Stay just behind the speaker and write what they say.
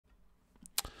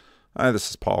Hi, this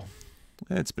is Paul.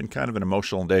 It's been kind of an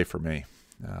emotional day for me.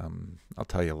 I'll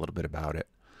tell you a little bit about it.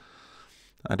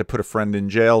 I had to put a friend in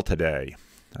jail today.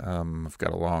 I've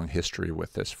got a long history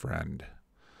with this friend.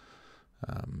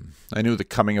 I knew the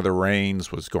coming of the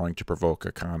rains was going to provoke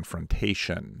a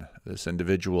confrontation. This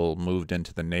individual moved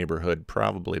into the neighborhood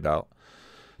probably about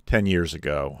 10 years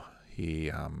ago.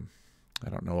 I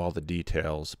don't know all the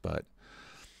details, but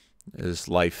his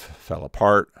life fell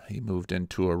apart. He moved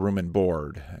into a room and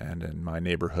board, and in my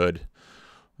neighborhood,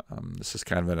 this is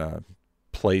kind of in a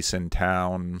place in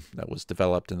town that was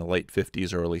developed in the late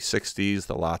 50s, early 60s.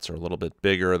 The lots are a little bit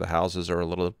bigger, the houses are a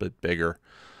little bit bigger.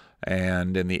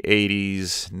 And in the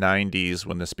 80s, 90s,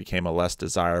 when this became a less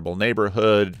desirable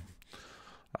neighborhood,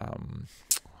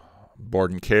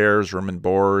 board and cares, room and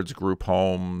boards, group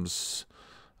homes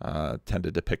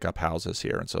tended to pick up houses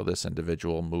here. And so this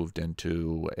individual moved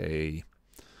into a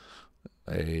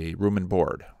room and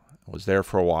board. Was there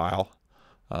for a while.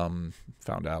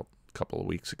 Found out a couple of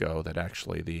weeks ago that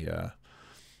actually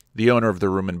the owner of the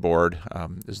room and board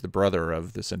is the brother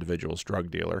of this individual's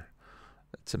drug dealer.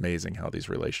 It's amazing how these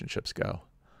relationships go.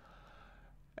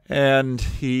 And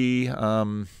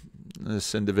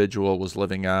this individual was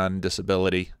living on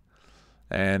disability.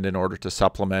 And in order to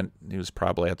supplement, he was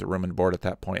probably at the room and board at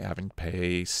that point having to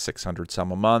pay $600 some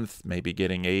a month, maybe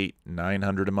getting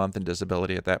 $800-900 a month in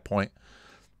disability at that point.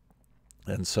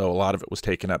 And so a lot of it was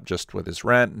taken up just with his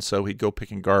rent. And so he'd go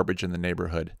picking garbage in the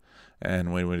neighborhood.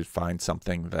 And when we would find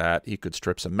something that he could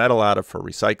strip some metal out of for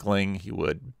recycling, he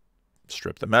would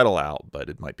strip the metal out, but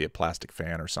it might be a plastic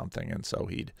fan or something. And so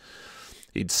he'd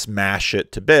smash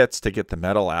it to bits to get the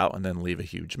metal out and then leave a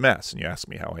huge mess. And you ask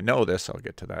me how I know this. I'll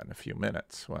get to that in a few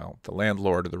minutes. Well, the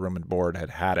landlord of the room and board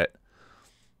had it,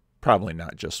 probably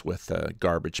not just with the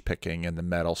garbage picking and the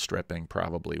metal stripping,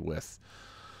 probably with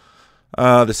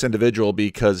this individual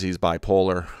because he's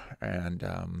bipolar,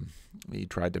 and he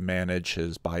tried to manage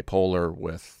his bipolar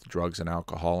with drugs and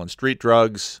alcohol and street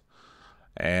drugs,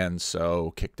 and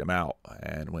so kicked him out.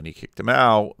 And when he kicked him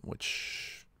out,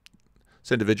 which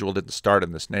this individual didn't start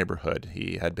in this neighborhood,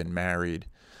 he had been married.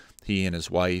 He and his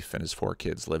wife and his 4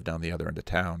 kids lived on the other end of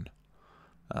town.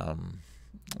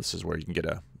 This is where you can get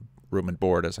a room and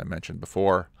board, as I mentioned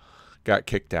before. Got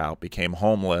kicked out, became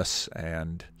homeless,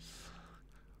 and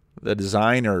the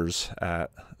designers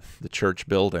at the church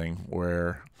building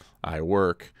where I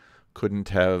work couldn't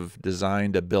have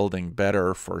designed a building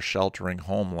better for sheltering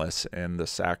homeless in the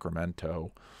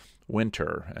Sacramento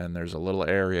winter. And there's a little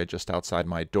area just outside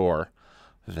my door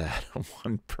that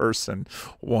one person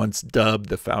once dubbed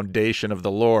the foundation of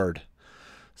the Lord.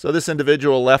 So this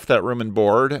individual left that room and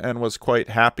board and was quite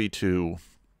happy to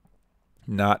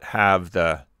not have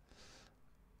the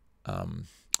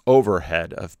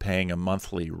overhead of paying a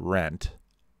monthly rent.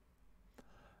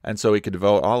 And so he could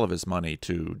devote all of his money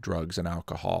to drugs and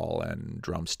alcohol and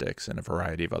drumsticks and a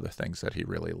variety of other things that he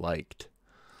really liked.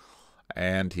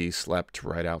 And he slept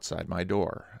right outside my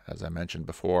door, as I mentioned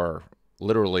before,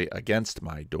 literally against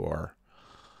my door.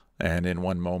 And in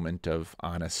one moment of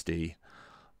honesty,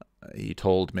 he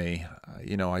told me,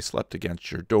 I slept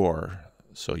against your door,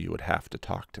 so you would have to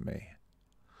talk to me.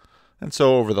 And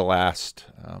so over the last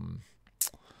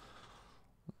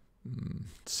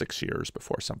 6 years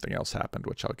before something else happened,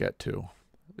 which I'll get to,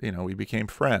 we became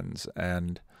friends.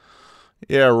 And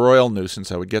royal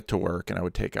nuisance. I would get to work and I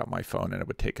would take out my phone and I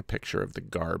would take a picture of the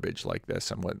garbage like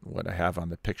this. And what I have on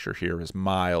the picture here is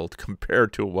mild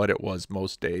compared to what it was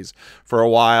most days. For a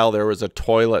while, there was a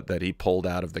toilet that he pulled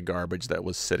out of the garbage that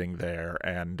was sitting there.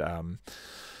 And,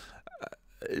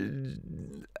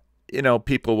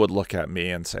 people would look at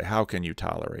me and say, how can you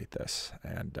tolerate this?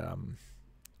 And,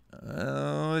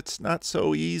 it's not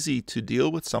so easy to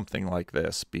deal with something like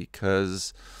this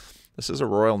because this is a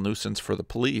royal nuisance for the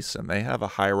police, and they have a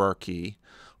hierarchy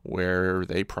where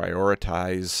they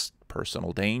prioritize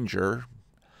personal danger,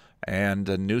 and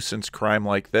a nuisance crime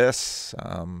like this,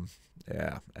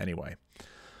 anyway.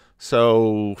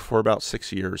 So for about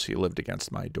 6 years, he lived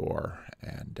against my door,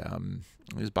 and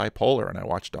he was bipolar, and I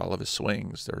watched all of his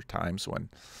swings. There were times when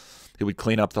he would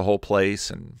clean up the whole place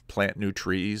and plant new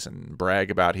trees and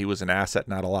brag about he was an asset,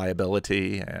 not a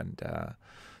liability. And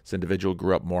this individual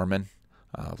grew up Mormon.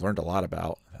 Learned a lot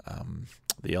about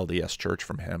the LDS church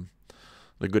from him,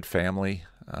 the good family.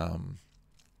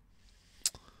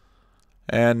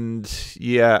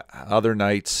 Other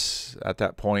nights at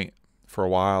that point, for a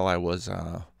while, I was,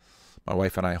 my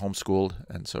wife and I homeschooled.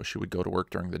 And so she would go to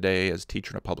work during the day as a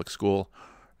teacher in a public school.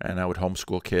 And I would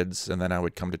homeschool kids, and then I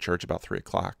would come to church about 3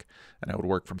 o'clock, and I would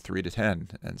work from 3 to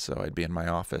 10. And so I'd be in my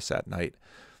office at night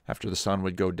after the sun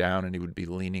would go down, and he would be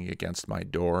leaning against my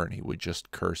door, and he would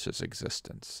just curse his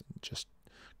existence. Just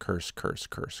curse, curse,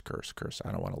 curse, curse, curse.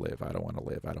 I don't want to live. I don't want to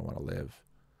live. I don't want to live.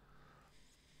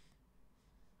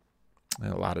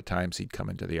 And a lot of times he'd come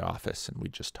into the office and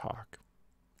we'd just talk.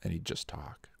 And he'd just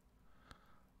talk.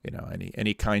 You know,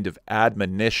 any kind of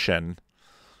admonition,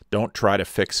 don't try to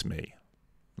fix me.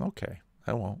 Okay,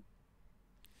 I won't.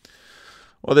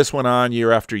 Well, this went on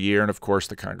year after year, and of course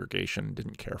the congregation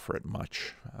didn't care for it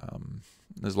much.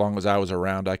 As long as I was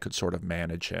around, I could sort of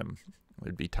manage him.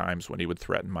 There'd be times when he would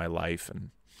threaten my life and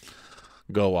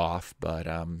go off, but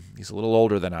he's a little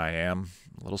older than I am,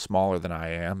 a little smaller than I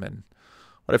am, and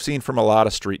what I've seen from a lot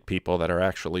of street people that are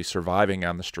actually surviving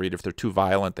on the street, if they're too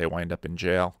violent, they wind up in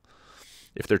jail.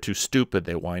 If they're too stupid,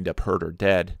 they wind up hurt or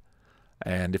dead.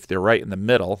 And if they're right in the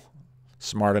middle,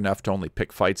 smart enough to only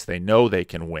pick fights they know they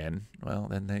can win, well,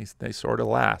 then they sort of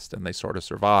last and they sort of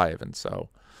survive. And so,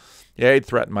 yeah, he'd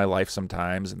threaten my life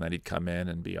sometimes, and then he'd come in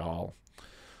and be all,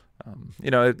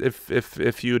 you know,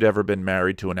 if you'd ever been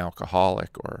married to an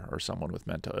alcoholic or someone with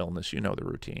mental illness, you know the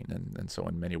routine. And so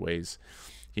in many ways,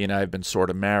 he and I have been sort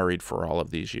of married for all of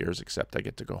these years, except I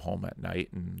get to go home at night,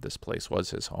 and this place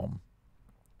was his home.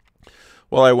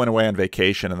 Well, I went away on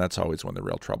vacation, and that's always when the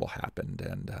real trouble happened.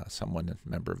 And a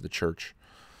member of the church,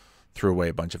 threw away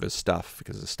a bunch of his stuff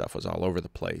because his stuff was all over the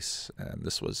place. And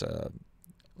this was an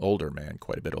older man,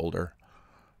 quite a bit older.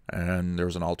 And there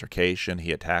was an altercation.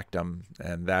 He attacked him,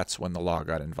 and that's when the law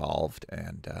got involved.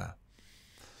 And,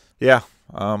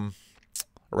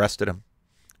 arrested him,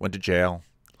 went to jail,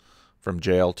 from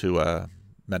jail to a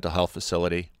mental health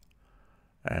facility.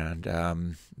 And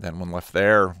then when left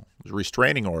there, it was a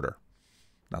restraining order.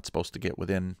 Not supposed to get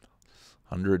within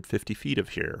 150 feet of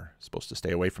here. Supposed to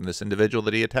stay away from this individual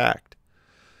that he attacked.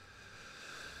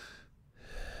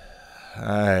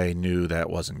 I knew that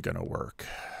wasn't going to work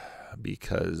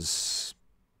because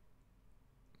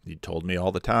he told me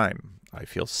all the time, I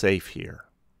feel safe here.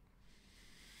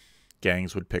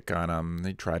 Gangs would pick on him.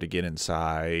 They'd try to get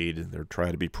inside. There'd try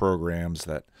to be programs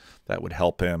that would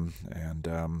help him.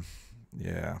 And,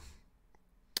 yeah.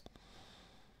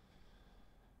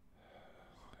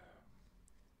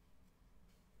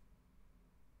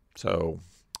 So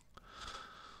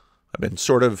I've been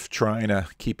sort of trying to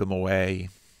keep him away,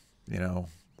 you know,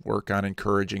 work on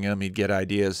encouraging him. He'd get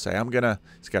ideas, say,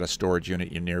 he's got a storage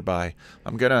unit nearby.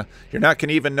 You're not going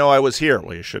to even know I was here.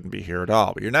 Well, you shouldn't be here at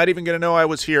all. But you're not even going to know I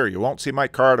was here. You won't see my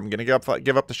cart. I'm going to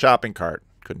give up the shopping cart.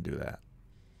 Couldn't do that.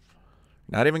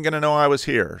 Not even going to know I was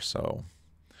here. So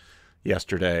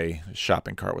yesterday, his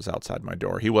shopping cart was outside my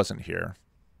door. He wasn't here.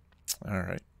 All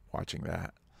right, watching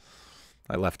that.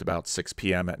 I left about 6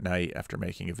 p.m. at night after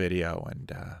making a video,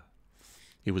 and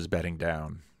he was bedding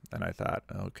down. And I thought,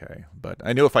 okay. But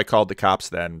I knew if I called the cops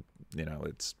then, you know,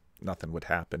 nothing would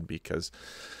happen because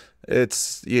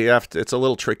it's a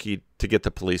little tricky to get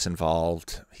the police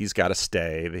involved. He's got to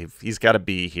stay. He's got to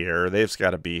be here. They've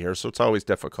got to be here. So it's always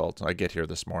difficult. I get here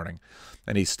this morning,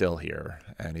 and he's still here.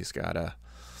 And he's got to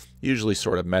usually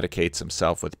sort of medicates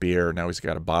himself with beer. Now he's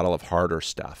got a bottle of harder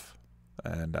stuff.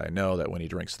 And I know that when he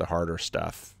drinks the harder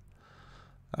stuff,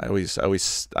 I always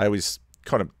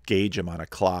kind of gauge him on a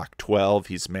clock. 12,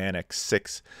 he's manic.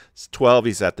 12,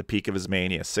 he's at the peak of his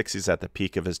mania. 6, he's at the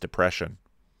peak of his depression.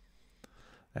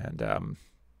 And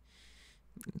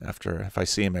if I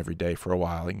see him every day for a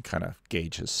while, I can kind of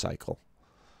gauge his cycle.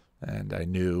 And I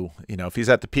knew, you know, if he's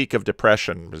at the peak of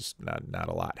depression, there's not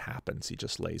a lot happens. He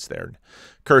just lays there and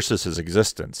curses his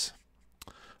existence.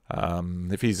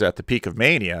 If he's at the peak of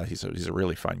mania, he's a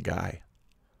really fun guy.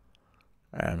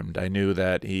 And I knew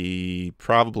that he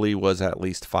probably was at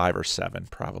least 5 or 7,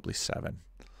 probably 7.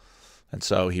 And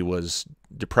so he was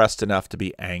depressed enough to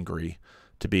be angry,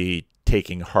 to be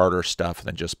taking harder stuff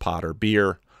than just pot or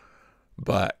beer,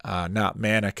 but not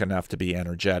manic enough to be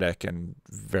energetic and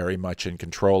very much in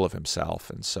control of himself.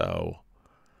 And so,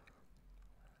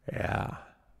 yeah.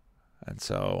 And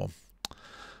so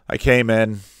I came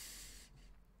in,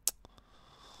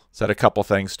 said a couple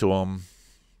things to him,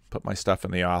 put my stuff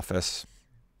in the office.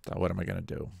 Thought, what am I going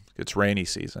to do? It's rainy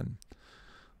season.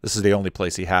 This is the only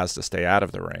place he has to stay out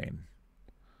of the rain.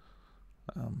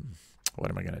 What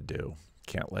am I going to do?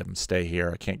 Can't let him stay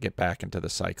here. I can't get back into the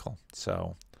cycle.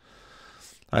 So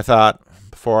I thought,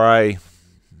 before I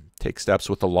take steps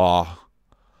with the law,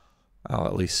 I'll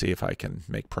at least see if I can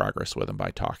make progress with him by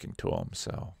talking to him.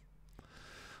 So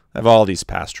I have all these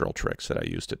pastoral tricks that I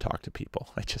use to talk to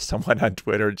people. Someone on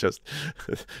Twitter just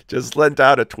lent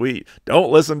out a tweet.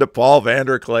 Don't listen to Paul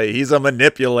Vanderklay. He's a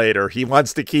manipulator. He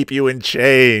wants to keep you in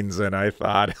chains. And I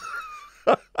thought,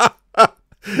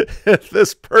 if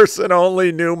this person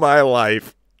only knew my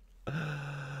life.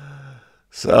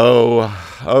 So,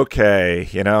 okay,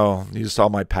 used all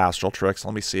my pastoral tricks.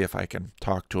 Let me see if I can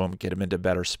talk to him, get him into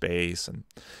better space, and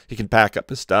he can pack up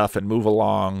his stuff and move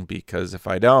along, because if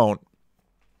I don't,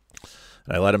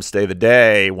 and I let him stay the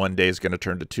day, one day is going to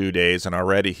turn to 2 days, and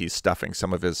already he's stuffing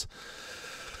some of his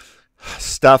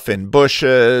stuff in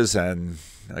bushes, and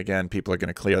again, people are going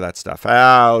to clear that stuff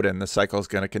out, and the cycle is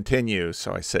going to continue.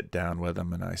 So I sit down with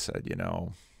him, and I said,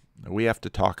 we have to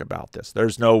talk about this.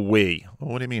 There's no we.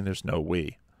 Well, what do you mean there's no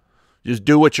we? Just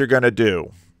do what you're going to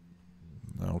do.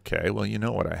 Okay, well, you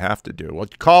know what I have to do. Well,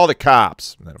 call the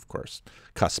cops. And then, of course,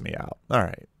 cuss me out. All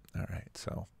right.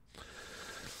 So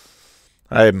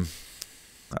I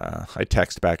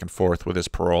text back and forth with his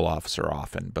parole officer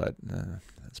often, but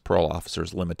his parole officer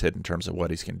is limited in terms of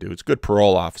what he can do. It's good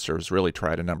parole officers really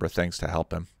tried a number of things to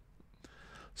help him.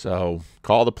 So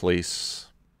call the police.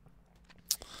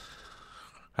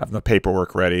 Have the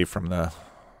paperwork ready from the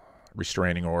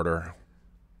restraining order.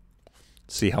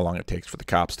 See how long it takes for the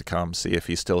cops to come. See if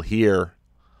he's still here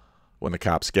when the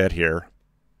cops get here.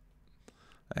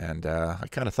 And I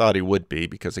kind of thought he would be,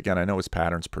 because, again, I know his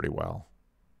patterns pretty well.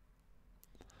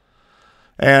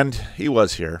 And he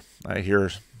was here. I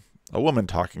hear a woman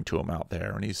talking to him out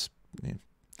there, and it's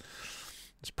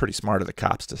pretty smart of the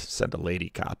cops to send a lady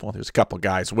cop. Well, there's a couple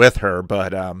guys with her,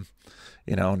 but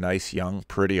nice, young,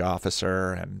 pretty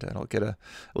officer, and it'll at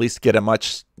least get a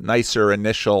much nicer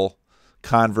initial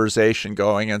conversation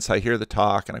going. And so I hear the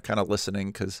talk, and I'm kind of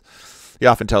listening, because he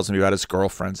often tells me about his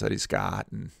girlfriends that he's got,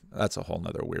 and that's a whole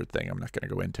nother weird thing I'm not going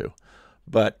to go into.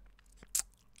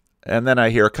 And then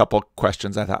I hear a couple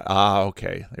questions. I thought,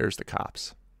 okay, there's the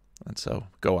cops. And so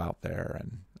go out there,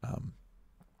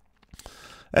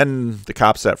 and the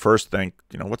cops at first think,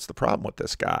 what's the problem with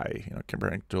this guy?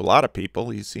 Comparing to a lot of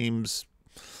people, he seems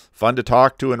fun to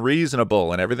talk to and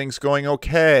reasonable, and everything's going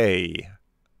okay.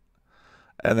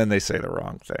 And then they say the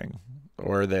wrong thing,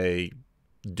 or they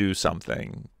do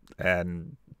something,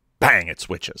 and bang, it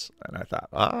switches. And I thought,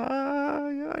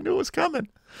 yeah, I knew it was coming.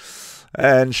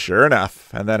 And sure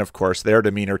enough, and then, of course, their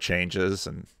demeanor changes,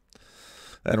 and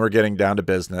then we're getting down to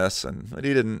business, and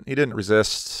he didn't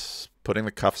resist putting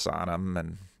the cuffs on him.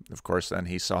 And of course, then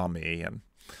he saw me, and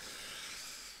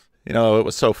it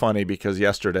was so funny, because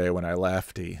yesterday when I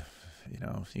left, he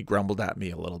grumbled at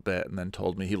me a little bit, and then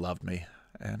told me he loved me,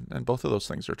 and both of those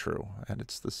things are true, and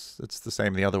it's the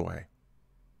same the other way.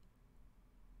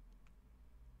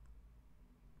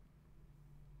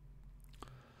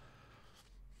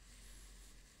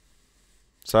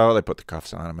 So they put the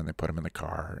cuffs on him, and they put him in the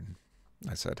car, and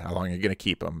I said, how long are you going to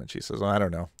keep him? And she says, well, I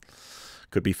don't know.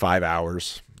 Could be 5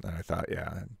 hours. And I thought,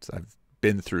 yeah, I've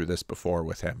been through this before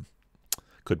with him.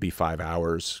 Could be 5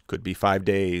 hours. Could be 5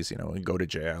 days. And go to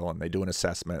jail, and they do an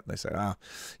assessment. And they say,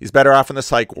 he's better off in the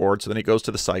psych ward. So then he goes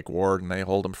to the psych ward, and they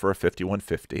hold him for a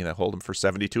 5150. And they hold him for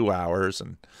 72 hours.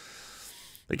 And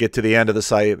they get to the end of the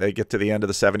site. They get to the end of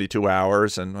the 72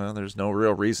 hours, and well, there's no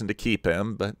real reason to keep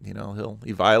him. But he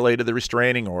violated the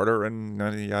restraining order, and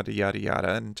yada yada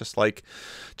yada. And just like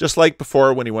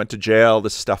before when he went to jail, the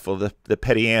stuff will the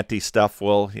petty ante stuff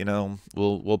will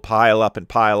will pile up,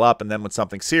 and then when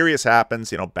something serious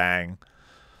happens, bang,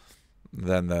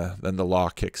 then the law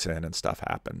kicks in and stuff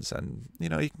happens, and you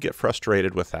can get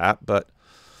frustrated with that. But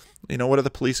what are the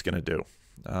police going to do?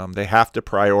 They have to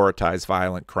prioritize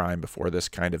violent crime before this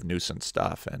kind of nuisance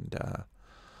stuff. And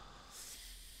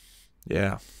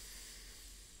yeah.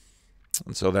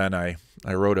 And so then I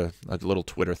wrote a little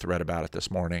Twitter thread about it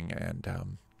this morning.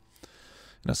 And,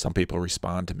 some people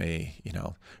respond to me,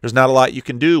 there's not a lot you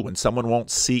can do when someone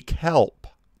won't seek help.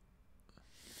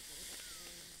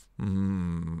 He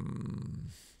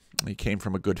came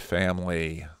from a good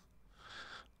family.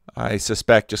 I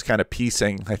suspect just kind of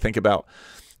piecing. I think about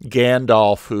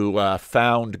Gandalf, who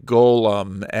found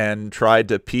Gollum and tried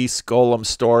to piece Gollum's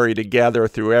story together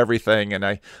through everything. And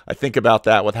I think about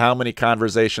that with how many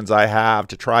conversations I have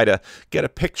to try to get a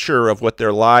picture of what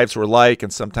their lives were like.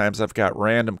 And sometimes I've got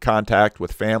random contact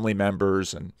with family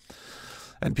members and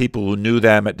people who knew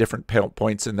them at different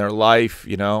points in their life.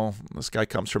 This guy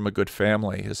comes from a good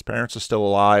family. His parents are still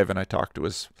alive, and I've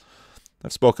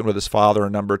spoken with his father a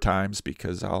number of times,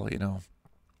 because I'll,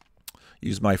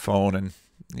 use my phone, and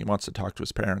he wants to talk to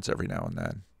his parents every now and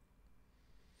then.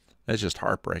 It's just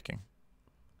heartbreaking.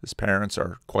 His parents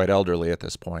are quite elderly at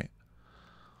this point.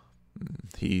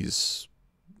 He's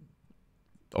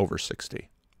over 60.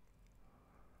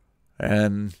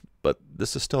 But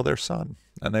this is still their son,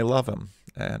 and they love him,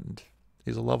 and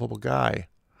he's a lovable guy.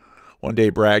 One day he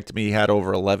bragged to me he had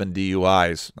over 11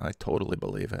 DUIs. I totally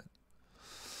believe it.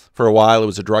 For a while, he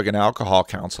was a drug and alcohol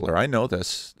counselor. I know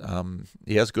this.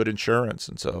 He has good insurance,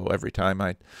 and so every time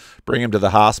I bring him to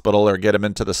the hospital or get him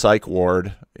into the psych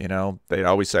ward, they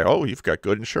always say, "Oh, you've got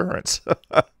good insurance."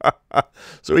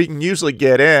 So he can usually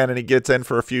get in, and he gets in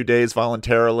for a few days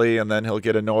voluntarily, and then he'll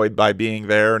get annoyed by being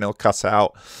there, and he'll cuss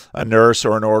out a nurse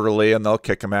or an orderly, and they'll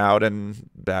kick him out, and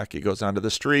back he goes onto the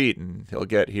street, and he'll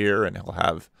get here, and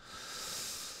he'll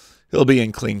be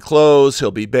in clean clothes,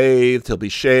 he'll be bathed, he'll be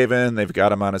shaven, they've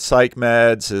got him on his psych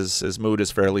meds, his mood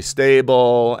is fairly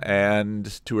stable,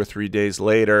 and 2 or 3 days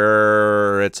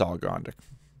later, it's all gone.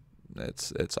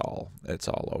 It's all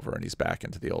over, and he's back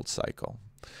into the old cycle.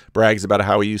 Brags about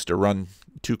how he used to run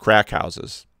 2 crack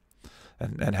houses,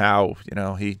 and how,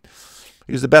 he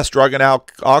was the best drug and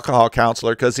alcohol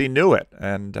counselor because he knew it,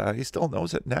 and he still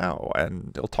knows it now.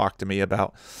 And he'll talk to me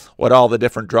about what all the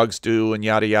different drugs do and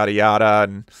yada, yada, yada.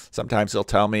 And sometimes he'll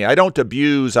tell me, I don't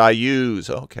abuse, I use.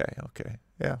 Okay.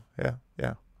 Yeah.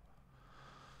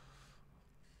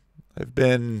 I've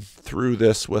been through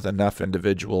this with enough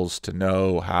individuals to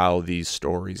know how these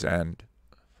stories end.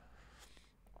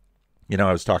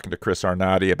 I was talking to Chris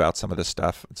Arnatti about some of this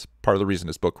stuff. It's part of the reason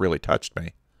this book really touched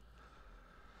me.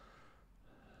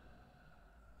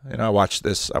 I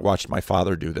watched my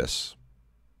father do this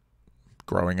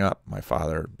growing up. My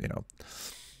father,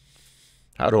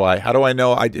 how do I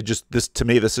know? To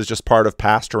me, this is just part of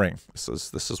pastoring.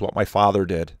 This is what my father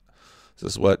did.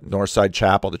 This is what Northside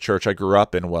Chapel, the church I grew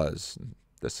up in, was.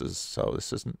 This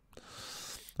isn't.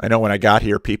 I know when I got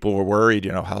here, people were worried.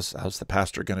 How's the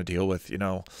pastor going to deal with?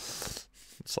 It's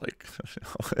like,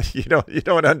 you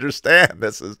don't understand.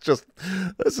 This is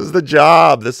the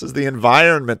job. This is the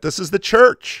environment. This is the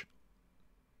church.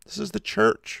 This is the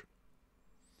church.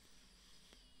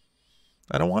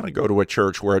 I don't want to go to a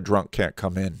church where a drunk can't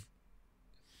come in,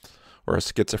 or a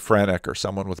schizophrenic, or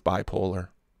someone with bipolar.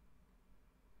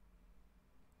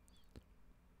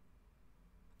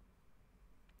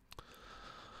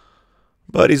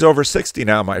 But he's over 60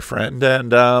 now, my friend,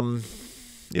 and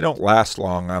you don't last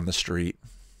long on the street.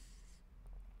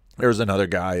 There was another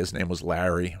guy, his name was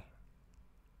Larry.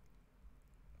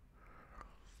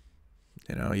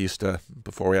 He used to,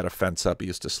 before we had a fence up, he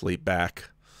used to sleep back.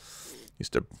 He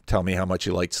used to tell me how much he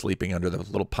liked sleeping under the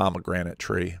little pomegranate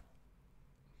tree.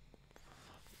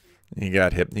 He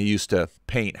got hip. He used to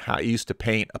paint. He used to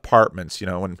paint apartments.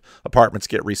 When apartments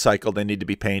get recycled, they need to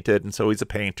be painted, and so he's a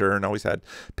painter, and always had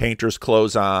painter's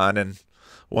clothes on. And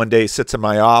one day, he sits in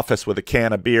my office with a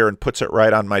can of beer and puts it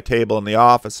right on my table in the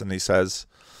office, and he says,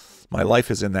 "My life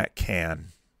is in that can."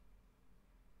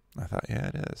 I thought, yeah,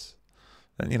 it is.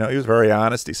 And he was very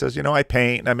honest. He says, I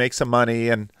paint and I make some money,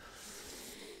 and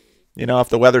if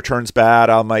the weather turns bad,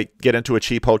 I might get into a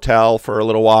cheap hotel for a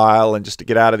little while and just to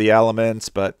get out of the elements,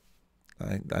 but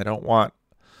I don't want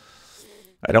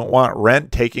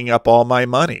rent taking up all my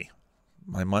money.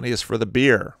 My money is for the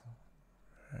beer.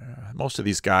 Most of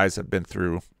these guys have been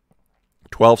through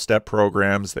 12-step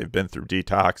programs. They've been through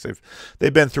detox.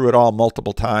 They've been through it all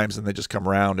multiple times, and they just come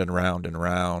round and round and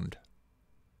round.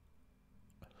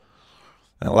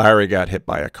 And Larry got hit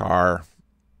by a car,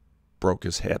 broke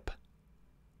his hip.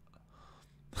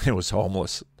 He was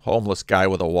homeless guy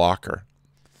with a walker.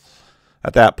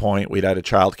 At that point, we'd had a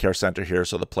child care center here,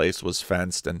 so the place was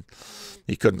fenced, and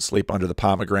he couldn't sleep under the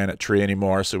pomegranate tree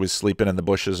anymore, so he was sleeping in the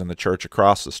bushes in the church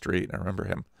across the street. I remember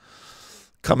him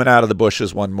coming out of the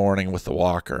bushes one morning with the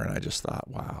walker, and I just thought,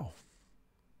 wow.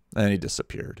 And he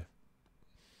disappeared.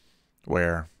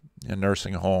 Where? A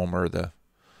nursing home or the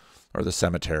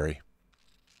cemetery.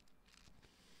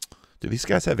 Do these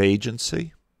guys have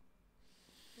agency?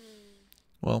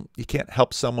 Well, you can't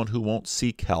help someone who won't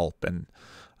seek help, and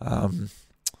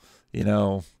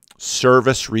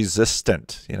service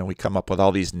resistant. We come up with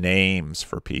all these names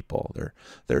for people.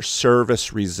 They're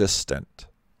service resistant.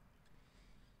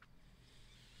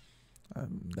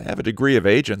 They have a degree of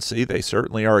agency. They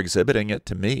certainly are exhibiting it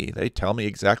to me. They tell me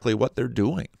exactly what they're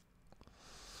doing.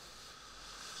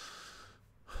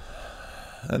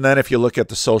 And then if you look at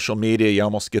the social media, you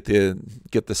almost get the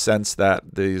sense that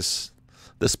this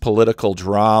political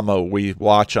drama we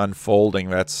watch unfolding,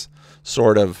 that's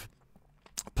sort of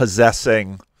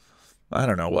possessing, I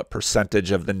don't know what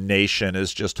percentage of the nation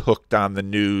is just hooked on the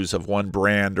news of one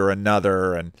brand or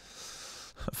another. And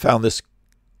I found this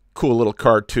cool little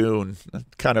cartoon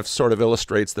that kind of sort of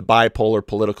illustrates the bipolar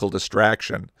political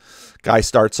distraction. Guy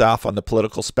starts off on the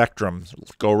political spectrum,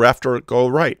 go left or go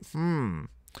right.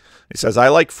 He says, I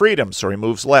like freedom, so he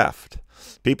moves left.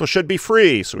 People should be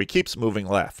free, so he keeps moving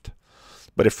left.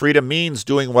 But if freedom means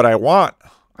doing what I want,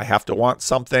 I have to want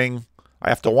something.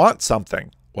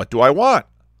 What do I want?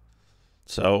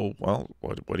 So, well,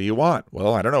 what do you want?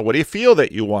 Well, I don't know. What do you feel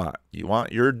that you want? You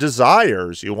want your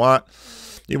desires. You want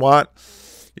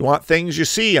things you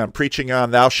see. I'm preaching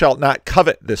on thou shalt not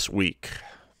covet this week.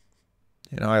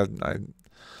 You know,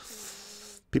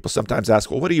 people sometimes ask,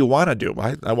 well, what do you want to do?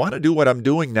 I want to do what I'm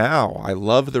doing now. I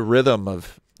love the rhythm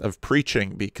of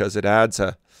preaching because it adds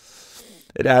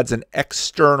an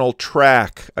external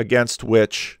track against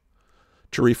which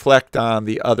to reflect on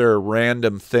the other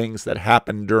random things that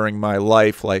happened during my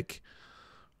life, like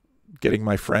getting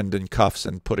my friend in cuffs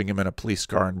and putting him in a police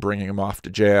car and bringing him off to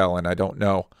jail. And I don't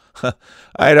know.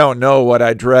 I don't know what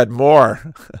I dread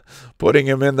more, putting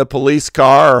him in the police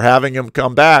car or having him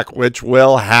come back, which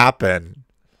will happen.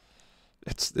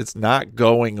 It's not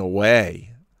going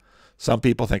away. Some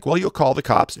people think, well, you'll call the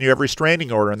cops and you have a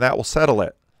restraining order and that will settle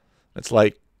it. It's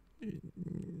like,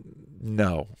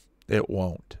 no, it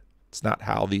won't. It's not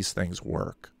how these things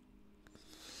work.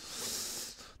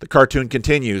 The cartoon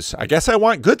continues. I guess I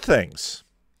want good things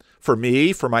for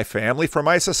me, for my family, for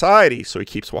my society. So he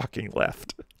keeps walking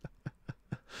left.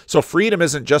 So freedom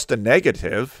isn't just a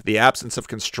negative, the absence of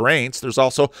constraints. There's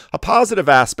also a positive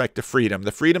aspect to freedom,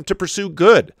 the freedom to pursue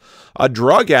good. A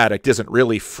drug addict isn't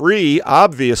really free,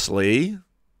 obviously.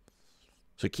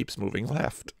 So he keeps moving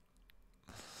left.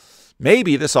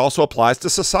 Maybe this also applies to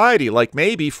society. Like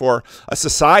maybe for a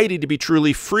society to be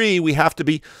truly free, we have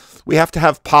to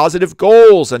have positive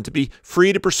goals and to be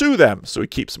free to pursue them. So he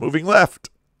keeps moving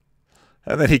left.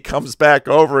 And then he comes back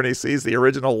over and he sees the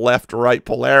original left-right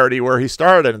polarity where he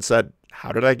started and said,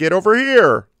 how did I get over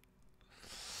here?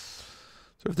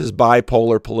 So if this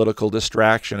bipolar political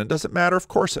distraction, it doesn't matter. Of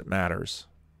course it matters.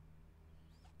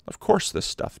 Of course this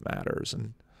stuff matters.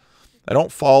 And I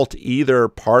don't fault either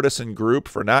partisan group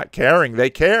for not caring. They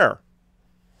care.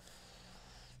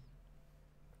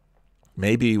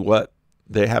 Maybe what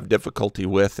they have difficulty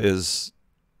with is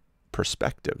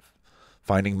perspective,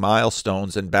 finding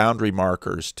milestones and boundary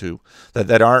markers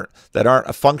that aren't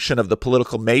a function of the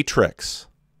political matrix,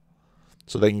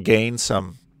 so they can gain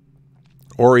some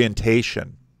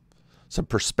orientation, some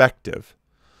perspective.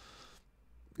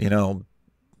 You know,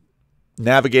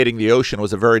 navigating the ocean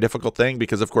was a very difficult thing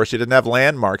because, of course, you didn't have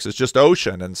landmarks. It's just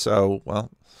ocean. And so,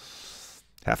 well,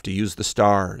 have to use the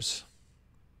stars.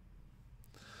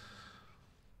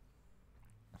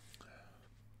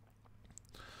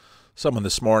 Someone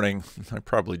this morning, I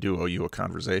probably do owe you a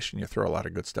conversation. You throw a lot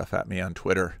of good stuff at me on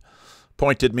Twitter,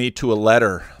 pointed me to a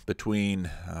letter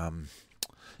between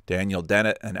Daniel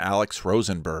Dennett and Alex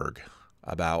Rosenberg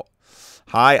about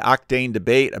high-octane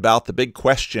debate about the big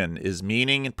question, is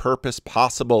meaning and purpose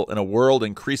possible in a world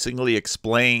increasingly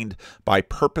explained by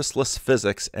purposeless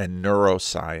physics and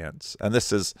neuroscience? And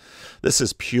this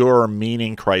is pure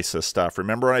meaning crisis stuff.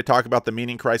 Remember when I talk about the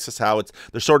meaning crisis, how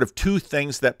there's sort of two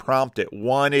things that prompt it.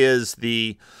 One is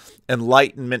the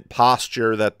Enlightenment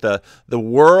posture that the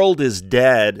world is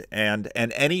dead and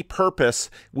any purpose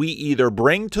we either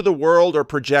bring to the world or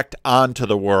project onto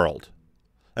the world.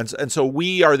 And so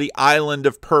we are the island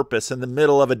of purpose in the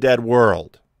middle of a dead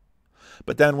world.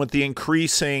 But then with the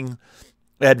increasing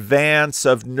advance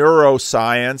of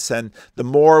neuroscience and the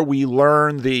more we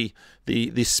learn the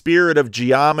spirit of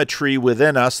geometry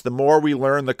within us, the more we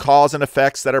learn the cause and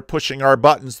effects that are pushing our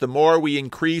buttons, the more we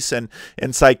increase in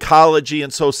psychology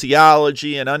and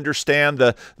sociology and understand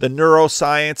the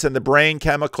neuroscience and the brain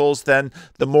chemicals, then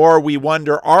the more we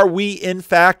wonder, are we in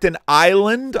fact an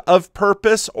island of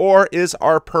purpose, or is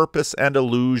our purpose an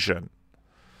illusion?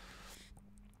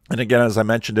 And again, as I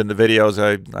mentioned in the videos,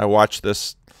 I watched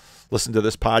this, listened to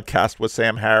this podcast with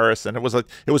Sam Harris, and it was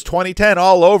 2010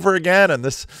 all over again. And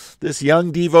this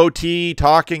young devotee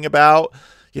talking about,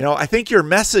 I think your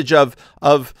message of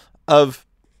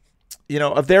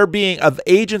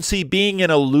agency being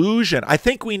an illusion. I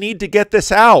think we need to get this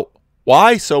out.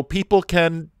 Why? So people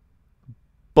can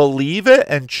believe it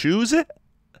and choose it.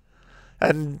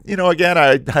 And again,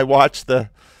 I watched I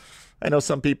know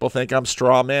some people think I'm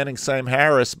straw manning Sam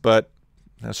Harris, but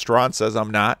Strawn says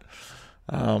I'm not.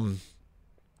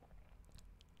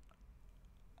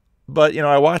 But,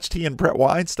 I watched he and Brett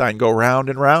Weinstein go round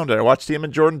and round, and I watched him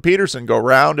and Jordan Peterson go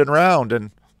round and round.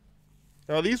 And,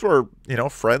 these were,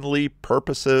 friendly,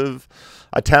 purposive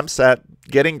attempts at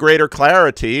getting greater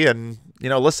clarity. And,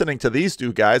 listening to these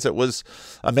two guys, it was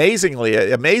amazing.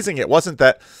 It wasn't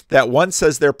that one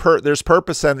says there's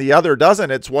purpose and the other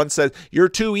doesn't. It's one says you're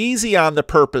too easy on the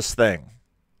purpose thing.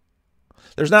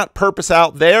 There's not purpose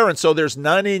out there, and so there's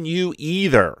none in you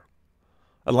either,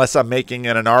 unless I'm making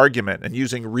an argument and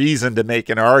using reason to make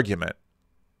an argument.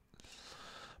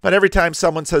 But every time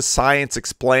someone says science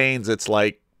explains, it's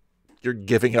like you're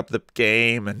giving up the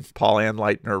game. And Paul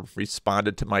Anleitner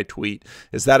responded to my tweet,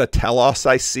 is that a telos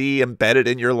I see embedded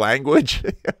in your language?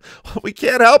 We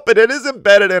can't help it. It is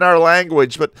embedded in our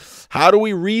language. But how do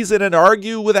we reason and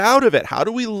argue without of it? How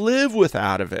do we live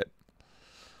without of it?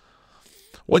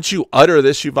 Once you utter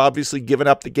this, you've obviously given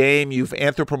up the game. You've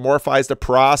anthropomorphized a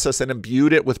process and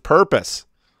imbued it with purpose,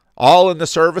 all in the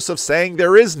service of saying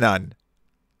there is none.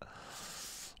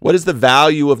 What is the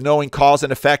value of knowing cause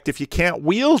and effect if you can't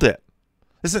wield it?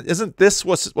 Isn't this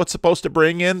what's supposed to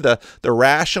bring in the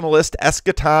rationalist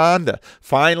eschaton?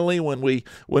 Finally, when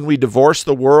we divorce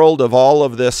the world of all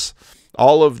of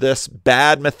this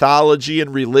bad mythology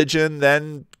and religion,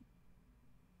 then,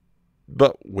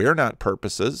 but we're not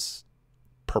purposive.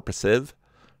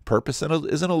 Purpose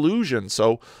is an illusion.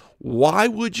 So why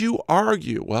would you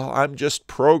argue? Well, I'm just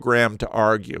programmed to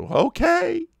argue.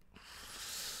 Okay.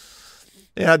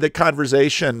 Yeah, the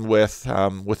conversation with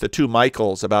the two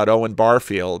Michaels about Owen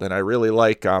Barfield, and I really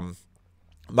like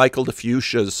Michael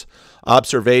DeFucia's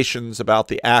observations about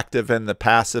the active and the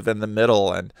passive and the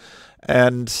middle, and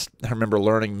I remember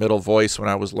learning middle voice when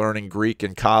I was learning Greek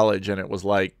in college, and it was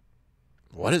like,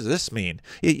 what does this mean?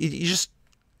 You just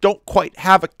don't quite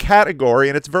have a category,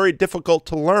 and it's very difficult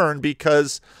to learn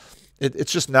because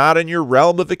it's just not in your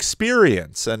realm of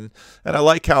experience. And I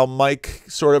like how Mike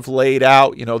sort of laid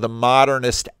out, the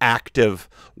modernist active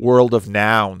world of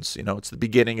nouns. It's the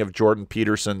beginning of Jordan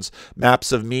Peterson's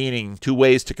Maps of Meaning, 2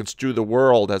 ways to construe the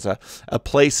world as a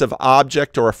place of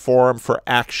object or a forum for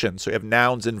action. So you have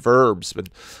nouns and verbs, but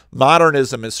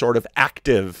modernism is sort of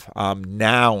active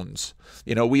nouns.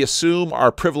 We assume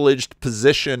our privileged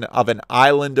position of an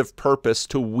island of purpose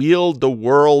to wield the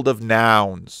world of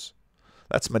nouns.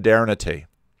 That's modernity.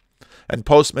 And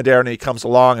postmodernity comes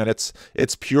along, and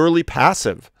it's purely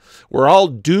passive. We're all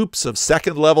dupes of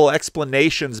second-level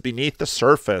explanations beneath the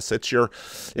surface. It's your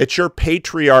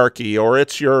patriarchy, or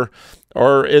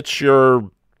it's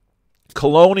your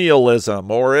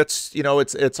colonialism, or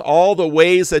it's all the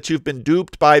ways that you've been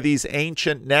duped by these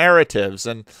ancient narratives.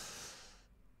 And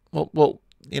well,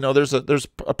 there's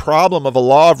a problem of a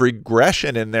law of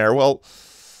regression in there. Well.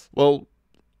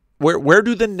 Where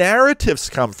do the narratives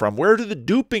come from? Where do the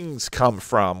dupings come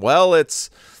from? Well, it's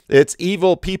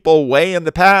evil people way in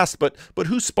the past, but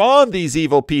who spawned these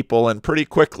evil people? And pretty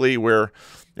quickly we're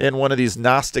in one of these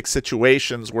Gnostic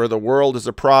situations where the world is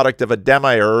a product of a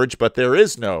demiurge, but there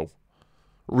is no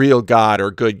real God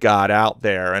or good God out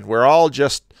there. And we're all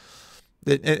just,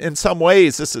 in some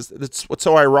ways, it's what's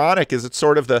so ironic is it's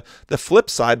sort of the flip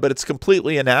side, but it's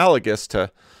completely analogous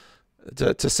to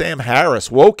Sam Harris.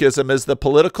 Wokeism is the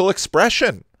political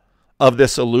expression of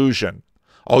this illusion.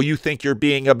 Oh, you think you're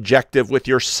being objective with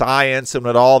your science and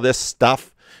with all this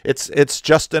stuff. It's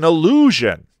just an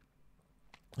illusion.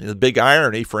 The big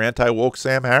irony for anti-woke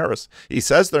Sam Harris. He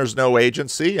says there's no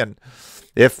agency, and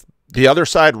if the other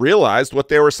side realized what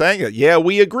they were saying, yeah,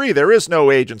 we agree, there is no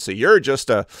agency. You're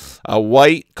just a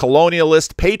white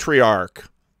colonialist patriarch.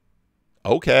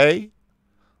 Okay.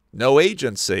 No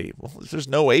agency. Well, if there's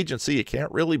no agency, you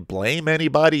can't really blame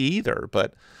anybody either.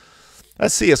 But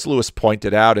as C.S. Lewis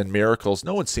pointed out in Miracles,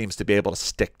 no one seems to be able to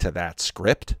stick to that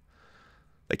script.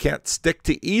 They can't stick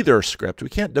to either script. We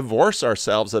can't divorce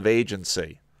ourselves of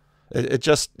agency. It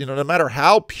just, no matter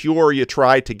how pure you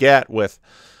try to get with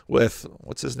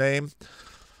what's his name?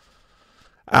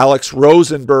 Alex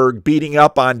Rosenberg beating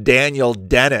up on Daniel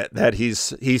Dennett, that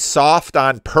he's soft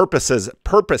on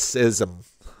purposism.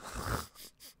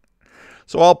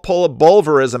 So I'll pull a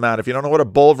bulverism out. If you don't know what a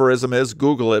bulverism is,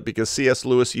 Google it, because C.S.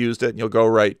 Lewis used it and you'll go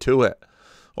right to it.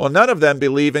 Well, none of them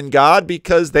believe in God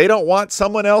because they don't want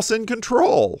someone else in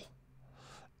control.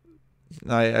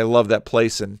 I love that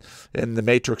place in The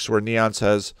Matrix where Neon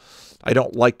says, I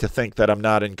don't like to think that I'm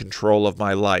not in control of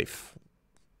my life.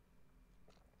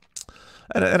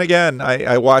 And again,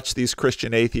 I watch these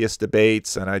Christian atheist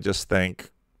debates and I just think,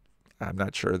 I'm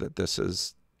not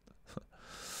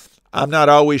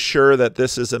always sure that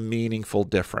this is a meaningful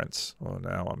difference. Well,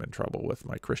 now I'm in trouble with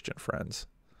my Christian friends.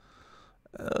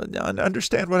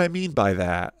 Understand what I mean by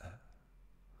that.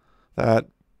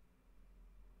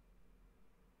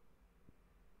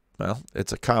 Well,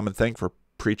 it's a common thing for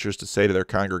preachers to say to their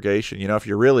congregation, if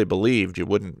you really believed, you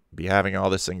wouldn't be having all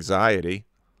this anxiety.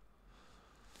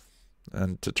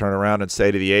 And to turn around and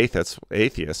say to the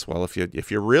atheists, well,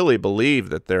 if you really believe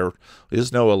that there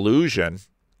is no illusion,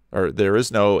 or there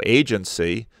is no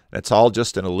agency, it's all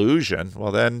just an illusion,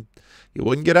 well, then you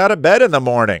wouldn't get out of bed in the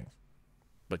morning.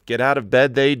 But get out of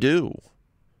bed they do.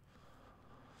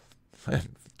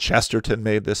 And Chesterton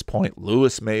made this point.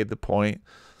 Lewis made the point.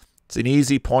 It's an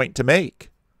easy point to make.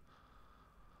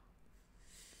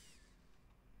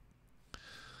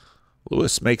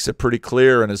 Lewis makes it pretty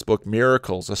clear in his book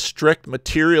Miracles. A strict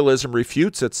materialism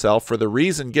refutes itself for the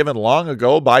reason given long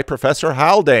ago by Professor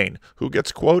Haldane, who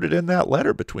gets quoted in that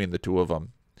letter between the two of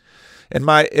them.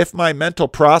 If my mental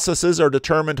processes are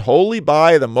determined wholly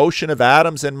by the motion of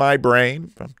atoms in my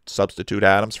brain, substitute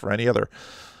atoms for any other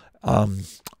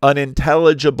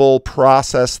unintelligible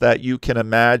process that you can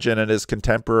imagine and is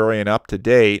contemporary and up to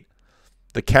date,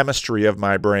 the chemistry of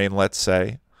my brain, let's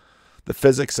say, the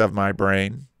physics of my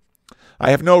brain,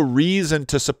 I have no reason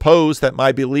to suppose that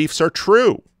my beliefs are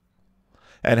true.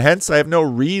 And hence I have no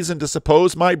reason to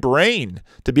suppose my brain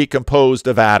to be composed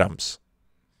of atoms.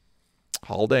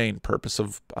 Haldane, Purpose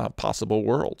of Possible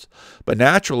Worlds. But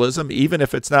naturalism, even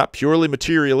if it's not purely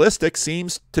materialistic,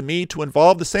 seems to me to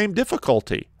involve the same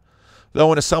difficulty,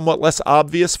 though in a somewhat less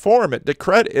obvious form.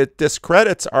 It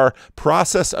discredits our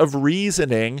process of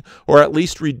reasoning, or at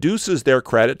least reduces their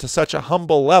credit to such a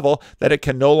humble level that it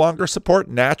can no longer support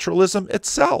naturalism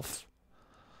itself.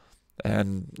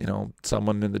 And,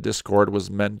 someone in the Discord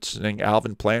was mentioning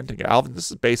Alvin Planting.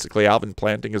 This is basically Alvin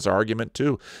Planting's argument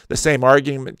too. The same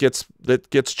argument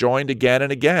gets joined again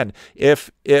and again.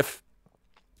 If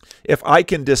I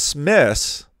can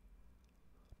dismiss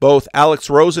both Alex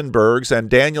Rosenberg's and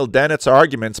Daniel Dennett's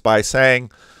arguments by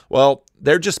saying, well,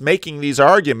 they're just making these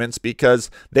arguments because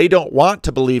they don't want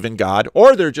to believe in God,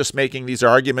 or they're just making these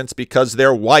arguments because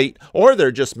they're white, or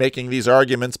they're just making these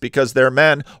arguments because they're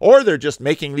men, or they're just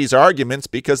making these arguments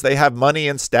because they have money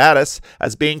and status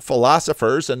as being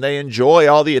philosophers and they enjoy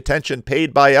all the attention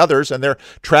paid by others and they're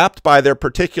trapped by their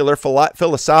particular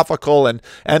philosophical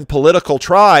and political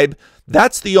tribe.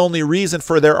 That's the only reason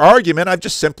for their argument. I've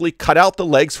just simply cut out the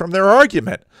legs from their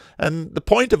argument. And the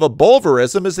point of a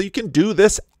bulverism is that you can do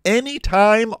this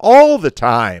anytime, all the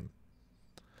time.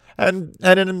 And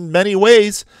in many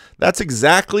ways, that's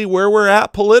exactly where we're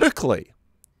at politically.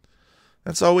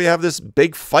 And so we have this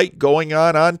big fight going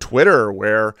on Twitter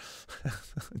where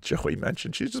Joey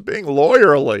mentioned she's just being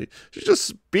lawyerly. She's just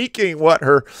speaking what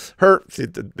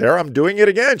there I'm doing it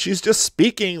again. She's just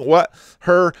speaking what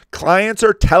her clients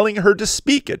are telling her to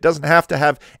speak. It doesn't have to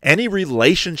have any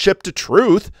relationship to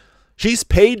truth. She's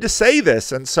paid to say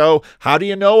this. And so how do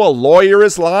you know a lawyer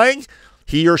is lying?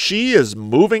 He or she is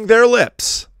moving their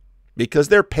lips because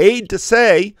they're paid to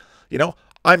say,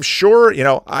 I'm sure,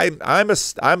 I'm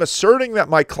asserting that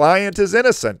my client is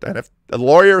innocent. And if the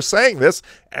lawyer is saying this,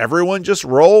 everyone just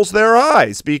rolls their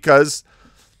eyes because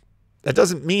that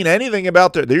doesn't mean anything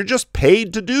about they're just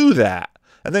paid to do that.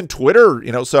 And then Twitter,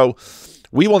 so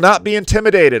we will not be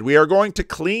intimidated. We are going to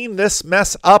clean this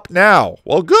mess up now.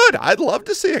 Well, good. I'd love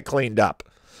to see it cleaned up.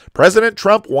 President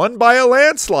Trump won by a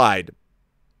landslide.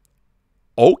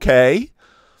 Okay.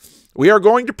 We are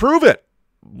going to prove it.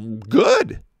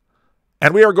 Good.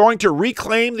 And we are going to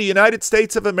reclaim the United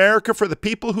States of America for the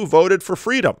people who voted for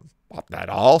freedom. Well, that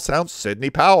all sounds Sidney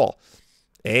Powell.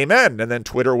 Amen. And then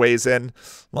Twitter weighs in.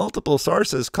 Multiple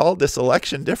sources called this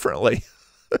election differently.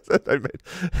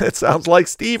 It sounds like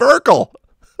Steve Urkel.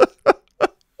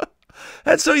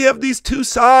 And so you have these two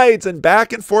sides, and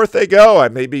back and forth they go.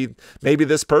 And maybe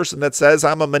this person that says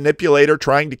I'm a manipulator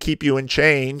trying to keep you in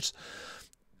chains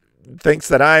thinks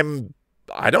that I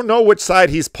don't know which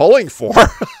side he's pulling for.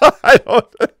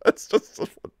 It's just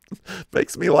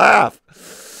makes me laugh.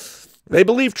 They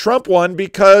believe Trump won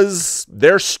because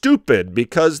they're stupid,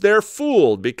 because they're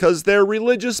fooled, because they're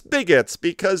religious bigots,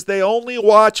 because they only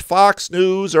watch Fox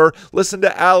News or listen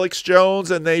to Alex Jones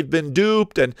and they've been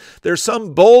duped. And there's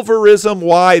some bulverism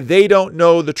why they don't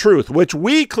know the truth, which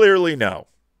we clearly know.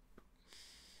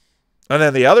 And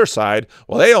then the other side,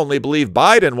 well, they only believe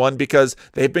Biden won because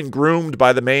they've been groomed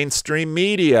by the mainstream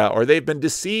media or they've been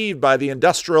deceived by the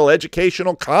industrial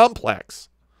educational complex.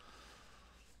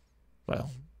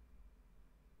 Well,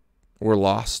 we're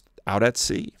lost out at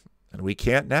sea and we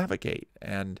can't navigate.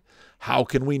 And how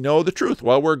can we know the truth?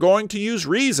 Well, we're going to use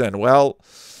reason. Well,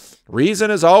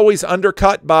 reason is always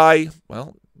undercut by,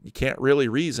 you can't really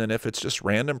reason if it's just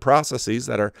random processes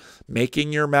that are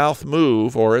making your mouth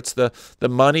move, or it's the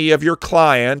money of your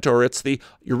client, or it's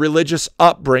your religious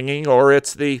upbringing, or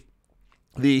it's the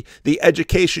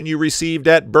education you received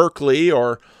at Berkeley,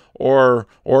 or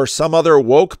some other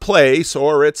woke place,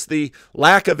 or it's the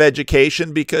lack of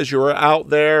education because you're out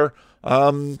there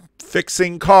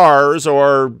fixing cars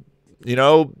or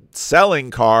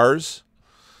selling cars.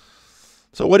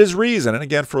 So what is reason? And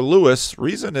again, for Lewis,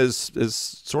 reason is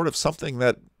sort of something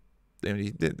that,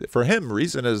 for him,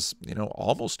 reason is,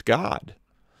 almost God.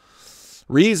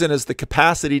 Reason is the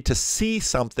capacity to see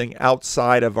something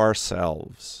outside of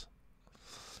ourselves.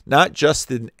 not just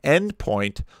an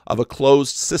endpoint of a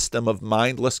closed system of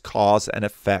mindless cause and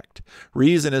effect.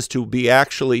 Reason is to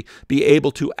actually be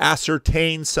able to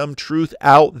ascertain some truth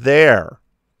out there.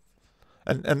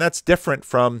 And that's different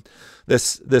from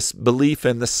this belief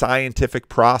in the scientific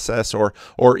process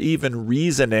or even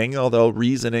reasoning, although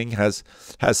reasoning has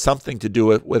something to do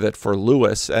with it for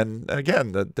Lewis. And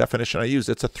again, the definition I use,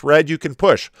 it's a thread you can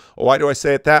push. Well, why do I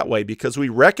say it that way? Because we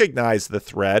recognize the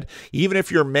thread. Even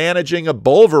if you're managing a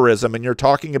bulverism and you're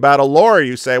talking about a lawyer,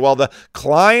 you say, well, the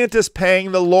client is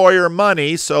paying the lawyer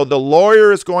money, so the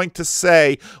lawyer is going to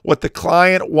say what the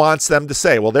client wants them to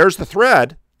say. Well, there's the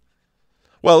thread.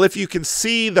 Well, if you can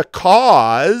see the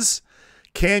cause,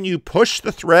 can you push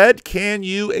the thread? Can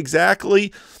you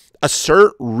exactly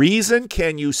assert reason?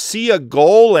 Can you see a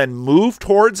goal and move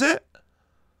towards it?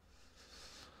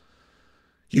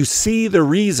 You see the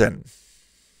reason.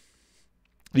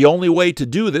 The only way to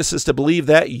do this is to believe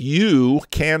that you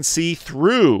can see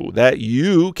through, that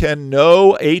you can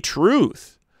know a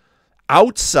truth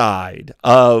outside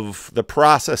of the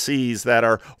processes that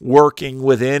are working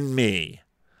within me.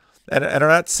 And are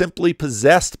not simply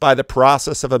possessed by the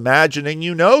process of imagining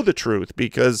you know the truth,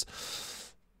 because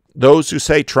those who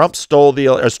say Trump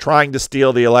is trying to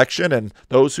steal the election, and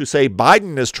those who say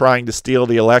Biden is trying to steal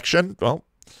the election, well,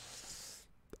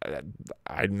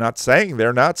 I'm not saying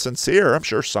they're not sincere. I'm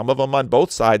sure some of them on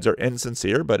both sides are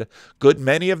insincere, but a good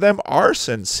many of them are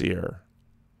sincere,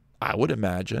 I would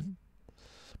imagine.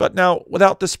 But now,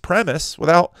 without this premise,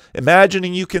 without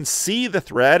imagining you can see the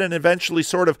thread and eventually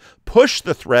sort of push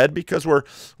the thread, because we're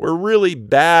really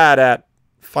bad at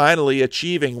finally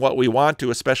achieving what we want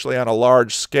to, especially on a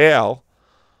large scale,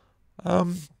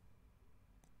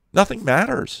 nothing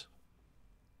matters.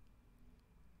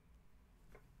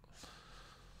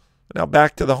 Now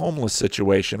back to the homeless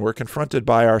situation. We're confronted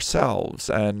by ourselves,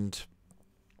 and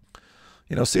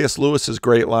you know, C.S. Lewis's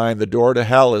great line, the door to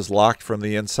hell is locked from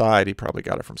the inside. He probably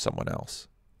got it from someone else.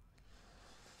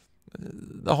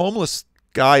 The homeless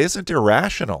guy isn't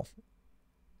irrational.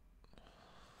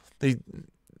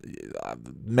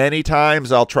 Many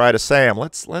times I'll try to say him,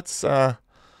 let's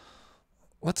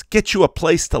get you a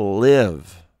place to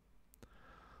live.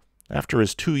 After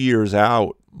his 2 years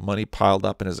out, money piled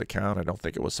up in his account. I don't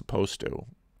think it was supposed to.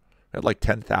 He had like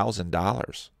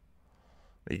 $10,000.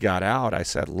 He got out. I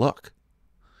said, look,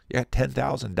 you got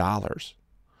 $10,000.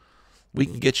 We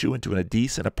can get you into a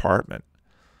decent apartment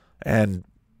and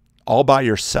all by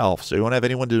yourself, so you won't have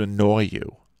anyone to annoy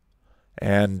you.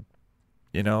 And,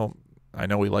 you know, I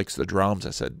know he likes the drums.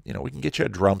 I said, you know, we can get you a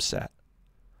drum set.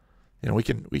 You know, we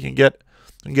can get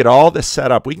all this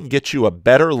set up. We can get you a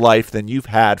better life than you've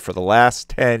had for the last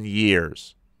 10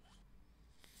 years.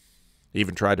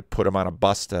 Even tried to put him on a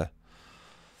bus to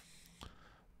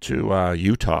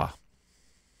Utah.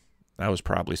 That was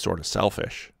probably sort of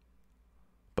selfish.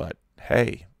 But,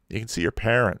 hey, you can see your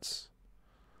parents.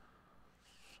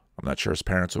 I'm not sure his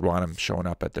parents would want him showing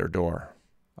up at their door.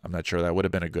 I'm not sure that would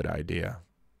have been a good idea.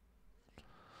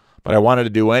 But I wanted to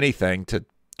do anything to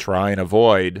try and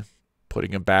avoid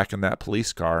putting him back in that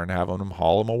police car and having him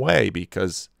haul him away,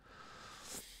 because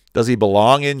does he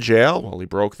belong in jail? Well, he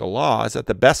broke the law. Is that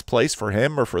the best place for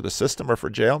him or for the system or for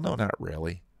jail? No, not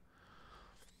really.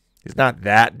 He's not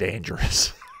that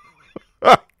dangerous.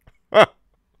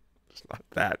 It's not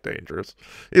that dangerous.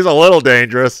 He's a little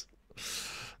dangerous.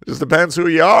 It just depends who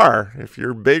you are. If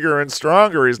you're bigger and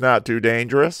stronger, he's not too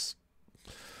dangerous.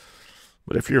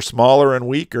 But if you're smaller and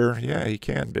weaker, yeah, he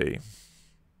can be.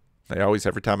 They always,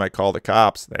 every time I call the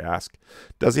cops, they ask,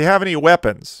 does he have any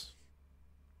weapons?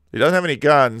 He doesn't have any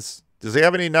guns. Does he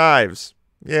have any knives?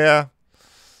 Yeah.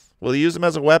 Will he use them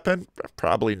as a weapon?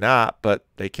 Probably not, but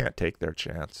they can't take their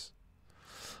chance.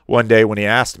 One day when he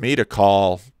asked me to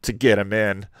call to get him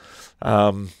in,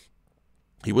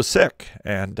 he was sick.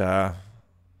 And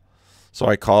so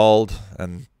I called,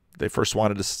 and they first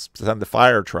wanted to send the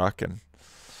fire truck.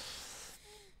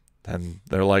 And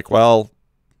they're like, well,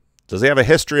 does he have a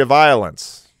history of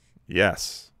violence?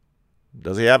 Yes.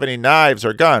 Does he have any knives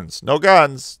or guns? No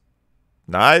guns.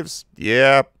 Knives?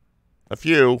 Yeah, a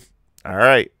few. All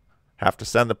right. Have to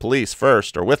send the police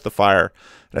first or with the fire.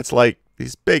 And it's like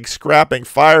these big scrapping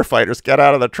firefighters get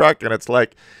out of the truck, and it's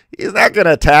like, he's not going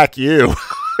to attack you.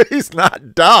 He's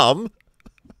not dumb.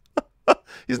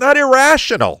 He's not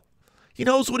irrational. He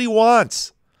knows what he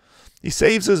wants. He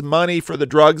saves his money for the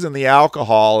drugs and the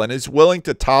alcohol, and is willing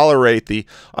to tolerate the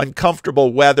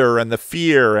uncomfortable weather and the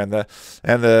fear and the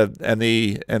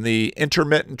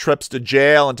intermittent trips to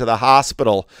jail and to the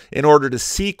hospital in order to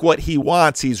seek what he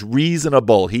wants. He's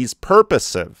reasonable. He's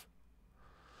purposive.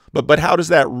 But how does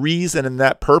that reason and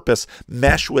that purpose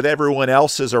mesh with everyone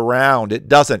else's around? It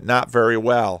doesn't, not very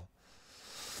well.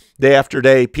 Day after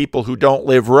day, people who don't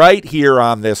live right here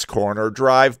on this corner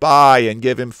drive by and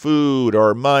give him food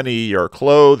or money or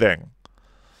clothing.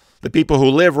 The people who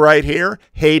live right here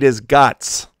hate his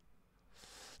guts.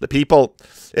 The people,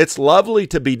 it's lovely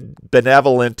to be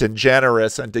benevolent and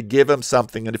generous and to give him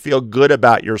something and to feel good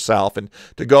about yourself and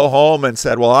to go home and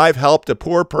said, well, I've helped a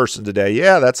poor person today.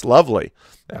 Yeah, that's lovely.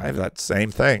 I have that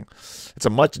same thing. It's a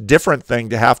much different thing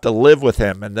to have to live with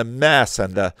him and the mess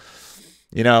and the,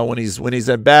 you know, when he's in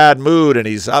a bad mood and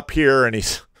he's up here and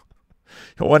he's,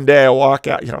 one day I walk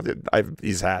out, you know, I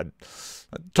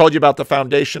told you about the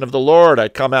foundation of the Lord. I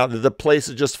come out and the place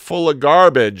is just full of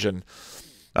garbage. And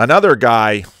another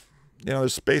guy, you know,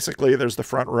 there's the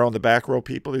front row and the back row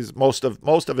people. Most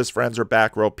of his friends are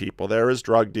back row people. There is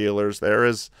drug dealers. There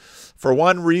is, for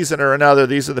one reason or another,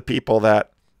 these are the people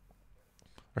that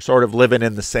are sort of living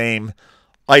in the same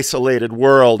isolated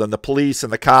world, and the police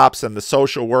and the cops and the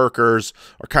social workers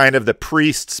are kind of the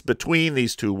priests between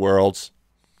these two worlds.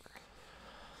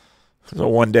 So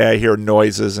one day I hear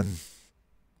noises and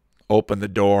open the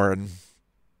door, and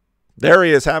there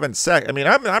he is having sex. I mean,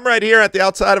 I'm right here at the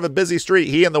outside of a busy street.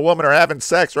 He and the woman are having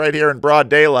sex right here in broad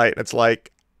daylight. And it's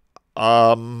like,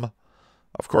 of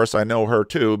course I know her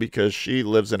too, because she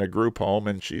lives in a group home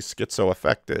and she's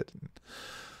schizoaffected.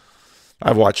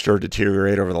 I've watched her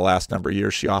deteriorate over the last number of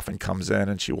years. She often comes in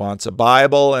and she wants a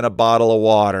Bible and a bottle of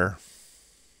water.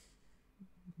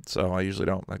 So I usually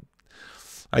don't.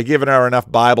 I've given her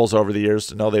enough Bibles over the years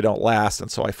to know they don't last. And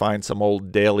so I find some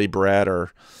old daily bread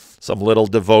or some little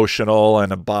devotional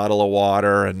and a bottle of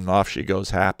water, and off she goes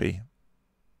happy.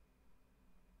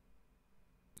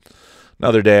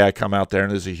 Another day I come out there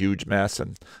and there's a huge mess,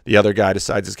 and the other guy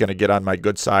decides he's going to get on my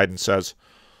good side and says,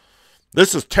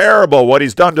 "This is terrible what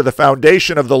he's done to the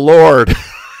foundation of the Lord."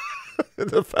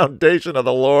 The foundation of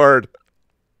the Lord.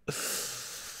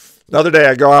 Another day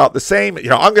I go out the same, you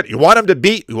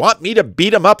want me to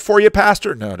beat him up for you,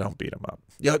 Pastor? No, don't beat him up.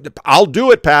 Yeah, I'll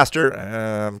do it, Pastor.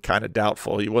 I'm kind of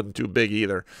doubtful. He wasn't too big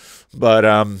either. But,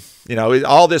 you know,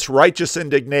 all this righteous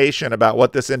indignation about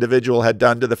what this individual had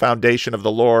done to the foundation of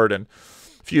the Lord. And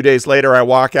a few days later, I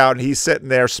walk out and he's sitting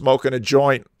there smoking a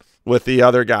joint with the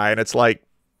other guy. And it's like,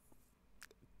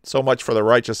 so much for the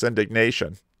righteous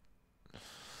indignation.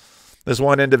 This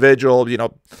one individual, you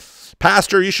know,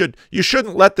 Pastor, you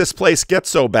shouldn't let this place get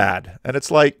so bad. And it's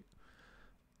like,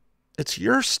 it's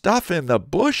your stuff in the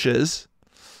bushes.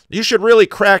 You should really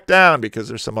crack down because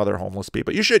there's some other homeless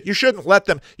people. You shouldn't let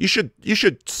them. You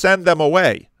should send them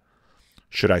away.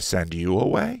 Should I send you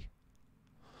away?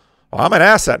 Well, I'm an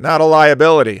asset, not a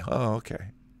liability. Oh, okay.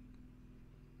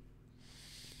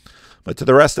 But to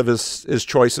the rest of his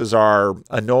choices are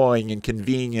annoying,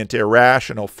 inconvenient,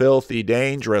 irrational, filthy,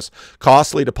 dangerous,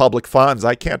 costly to public funds.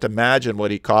 I can't imagine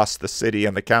what he costs the city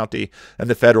and the county and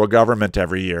the federal government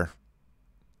every year.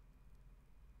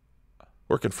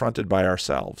 We're confronted by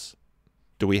ourselves.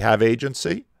 Do we have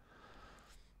agency?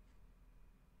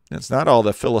 It's not all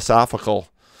the philosophical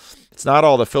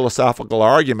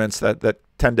arguments that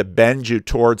tend to bend you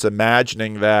towards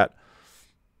imagining that,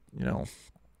 you know,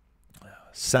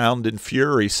 sound and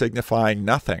fury signifying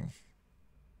nothing.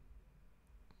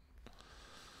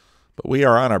 But we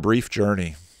are on a brief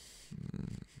journey.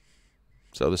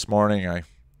 So this morning I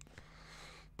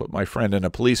put my friend in a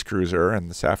police cruiser, and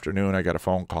this afternoon I got a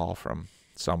phone call from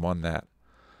someone that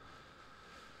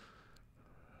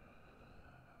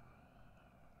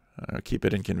keep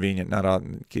it inconvenient. I'll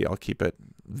keep it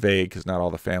vague because not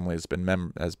all the family has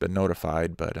been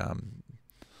notified. But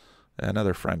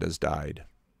another friend has died,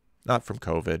 not from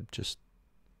COVID. Just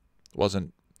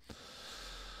wasn't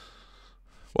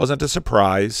a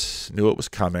surprise. Knew it was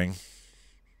coming.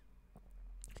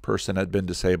 Person had been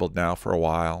disabled now for a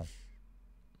while.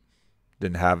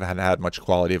 Hadn't had much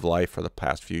quality of life for the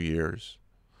past few years.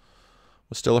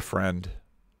 Was still a friend,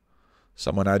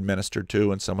 someone I'd ministered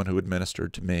to and someone who had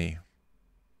ministered to me.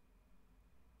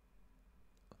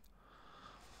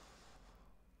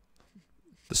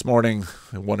 This morning,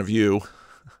 one of you,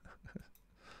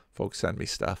 folks send me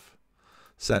stuff,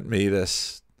 sent me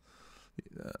this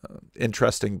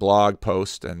interesting blog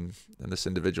post, and this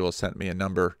individual sent me a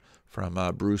number from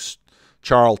Bruce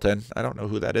Charlton. I don't know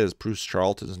who that is, Bruce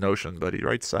Charlton's Notion, but he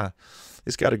writes,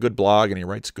 he's got a good blog and he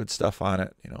writes good stuff on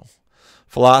it, you know.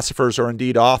 Philosophers, or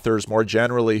indeed authors more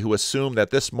generally, who assume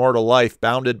that this mortal life,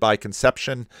 bounded by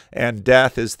conception and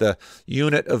death, is the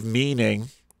unit of meaning,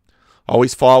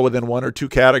 always fall within one or two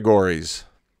categories.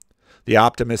 The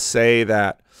optimists say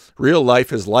that real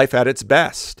life is life at its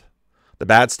best. The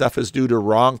bad stuff is due to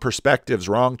wrong perspectives,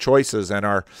 wrong choices, and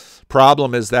our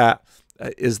problem is that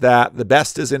the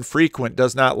best is infrequent,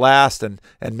 does not last, and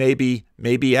maybe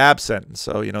absent.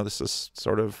 So, this is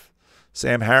sort of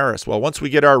Sam Harris. Well, once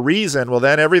we get our reason, well,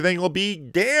 then everything will be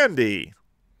dandy.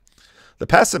 The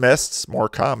pessimists, more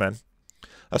common,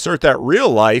 assert that real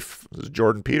life, this is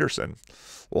Jordan Peterson,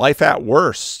 life at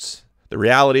worst, the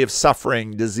reality of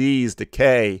suffering, disease,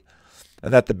 decay,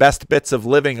 and that the best bits of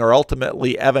living are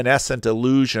ultimately evanescent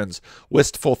illusions,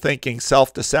 wistful thinking,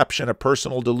 self-deception, a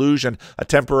personal delusion, a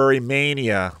temporary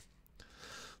mania.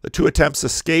 The two attempts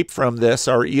escape from this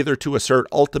are either to assert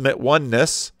ultimate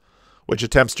oneness, which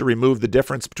attempts to remove the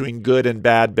difference between good and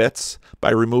bad bits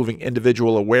by removing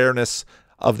individual awareness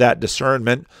of that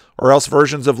discernment, or else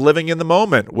versions of living in the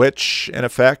moment, which, in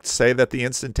effect, say that the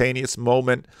instantaneous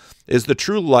moment is the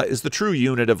true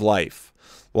unit of life.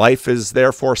 Life is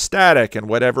therefore static, and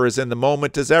whatever is in the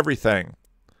moment is everything.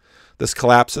 This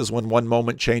collapses when one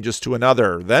moment changes to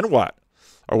another. Then what?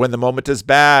 Or when the moment is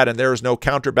bad and there is no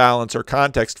counterbalance or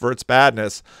context for its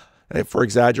badness. For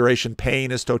exaggeration, pain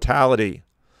is totality.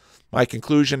 My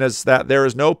conclusion is that there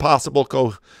is no possible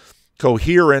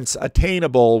coherence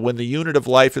attainable when the unit of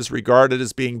life is regarded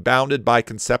as being bounded by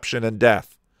conception and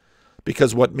death.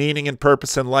 Because what meaning and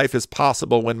purpose in life is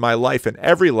possible when my life and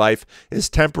every life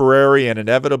is temporary and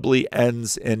inevitably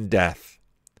ends in death.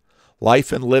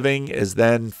 Life and living is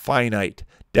then finite.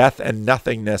 Death and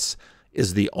nothingness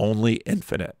is the only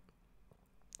infinite.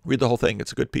 Read the whole thing.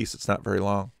 It's a good piece. It's not very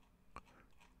long.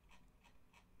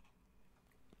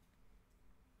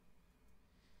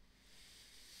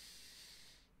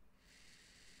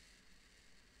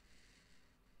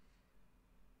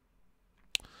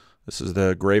 This is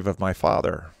the grave of my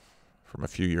father from a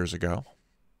few years ago.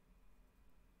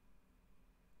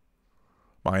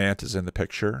 My aunt is in the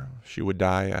picture. She would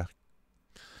die a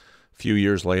few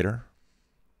years later.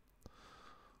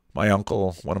 My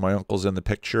uncle, one of my uncles in the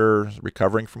picture, is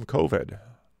recovering from COVID.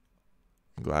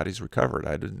 I'm glad he's recovered.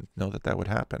 I didn't know that would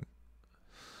happen.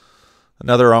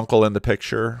 Another uncle in the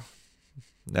picture,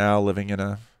 now living in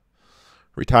a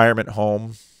retirement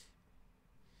home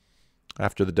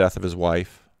after the death of his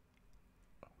wife.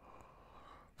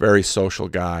 Very social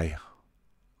guy.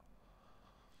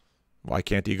 Why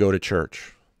can't he go to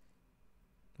church?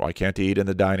 Why can't he eat in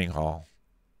the dining hall?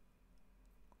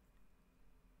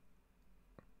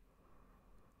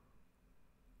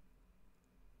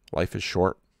 Life is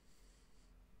short.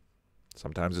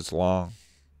 Sometimes it's long.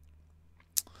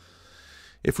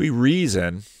 If we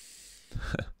reason,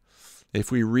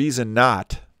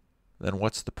 not, then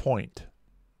what's the point?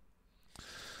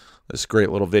 This great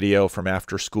little video from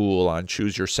after school on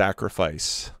Choose Your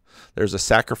Sacrifice. There's a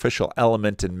sacrificial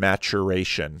element in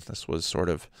maturation. This was sort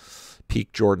of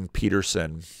peak Jordan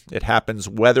Peterson. It happens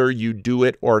whether you do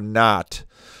it or not.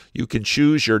 You can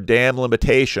choose your damn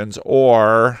limitations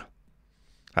or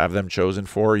have them chosen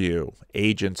for you.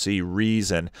 Agency,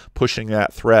 reason, pushing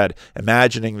that thread,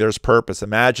 imagining there's purpose,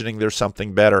 imagining there's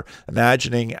something better,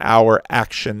 imagining our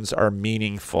actions are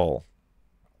meaningful.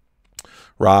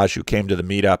 Raj, who came to the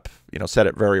meetup, said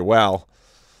it very well.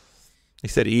 He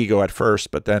said ego at first,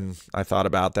 but then I thought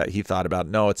about that. He thought about,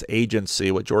 no, it's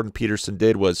agency. What Jordan Peterson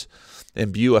did was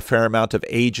imbue a fair amount of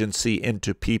agency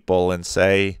into people and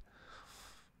say,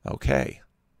 okay,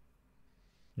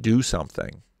 do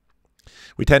something.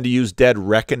 We tend to use dead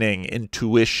reckoning,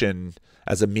 intuition,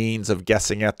 as a means of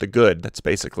guessing at the good. That's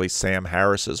basically Sam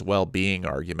Harris's well-being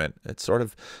argument. It's sort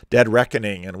of dead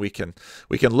reckoning, and we can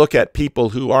look at people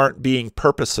who aren't being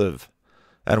purposive,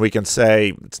 and we can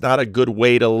say it's not a good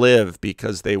way to live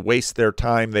because they waste their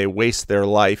time, they waste their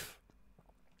life.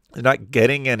 They're not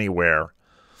getting anywhere.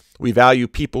 We value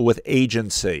people with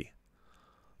agency,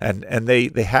 and they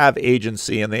have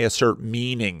agency, and they assert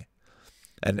meaning.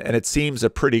 And it seems a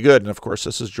pretty good, and of course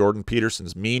this is Jordan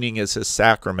Peterson's, meaning is his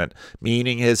sacrament.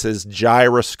 Meaning is his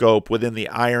gyroscope within the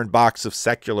iron box of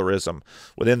secularism,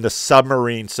 within the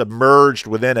submarine, submerged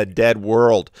within a dead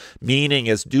world. Meaning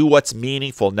is do what's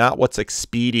meaningful, not what's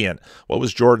expedient. What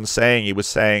was Jordan saying? He was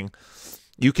saying,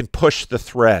 you can push the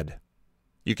thread.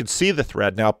 You can see the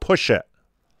thread, now push it.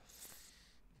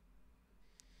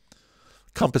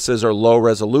 Compasses are low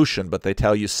resolution, but they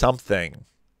tell you something.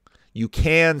 You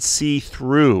can see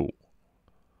through.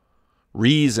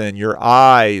 Reason, your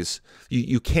eyes,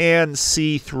 you can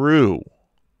see through.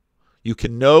 You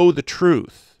can know the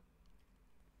truth.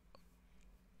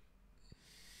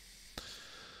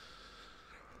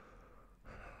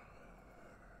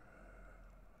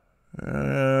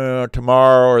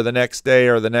 Tomorrow or the next day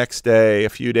or the next day, a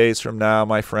few days from now,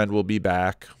 my friend will be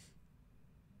back.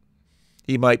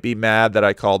 He might be mad that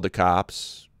I called the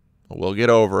cops. We'll get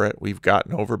over it. We've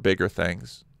gotten over bigger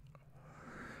things.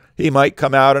 He might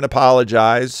come out and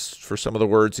apologize for some of the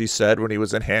words he said when he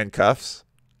was in handcuffs.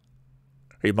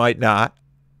 He might not.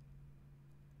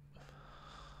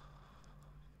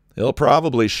 He'll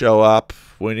probably show up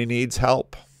when he needs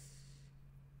help.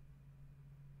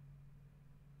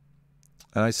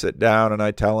 And I sit down and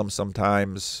I tell him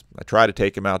sometimes, I try to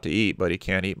take him out to eat, but he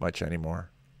can't eat much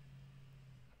anymore.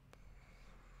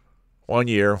 One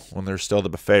year, when there's still the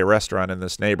buffet restaurant in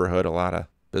this neighborhood, a lot of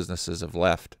businesses have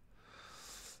left.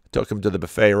 I took him to the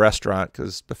buffet restaurant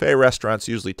because buffet restaurants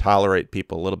usually tolerate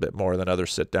people a little bit more than other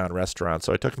sit-down restaurants.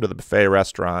 So I took him to the buffet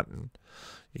restaurant, and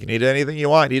you can eat anything you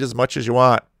want, eat as much as you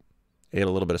want. Ate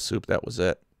a little bit of soup, that was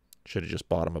it. Should have just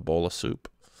bought him a bowl of soup.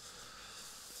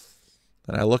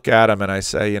 And I look at him and I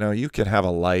say, you can have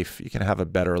a life. You can have a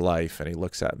better life. And he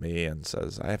looks at me and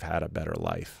says, I've had a better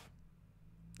life.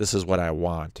 This is what I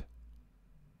want.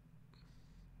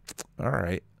 All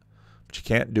right. But you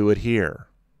can't do it here.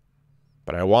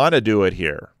 But I want to do it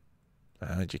here.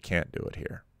 And you can't do it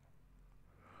here.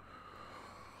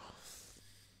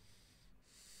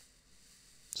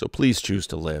 So please choose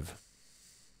to live.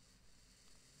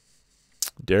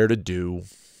 Dare to do.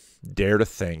 Dare to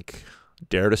think.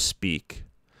 Dare to speak.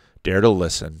 Dare to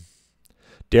listen.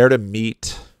 Dare to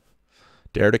meet.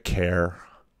 Dare to care.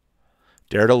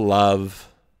 Dare to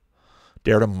love.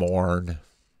 Dare to mourn.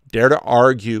 Dare to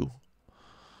argue.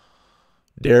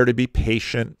 Dare to be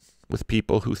patient with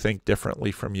people who think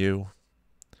differently from you.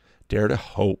 Dare to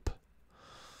hope.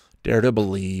 Dare to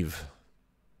believe.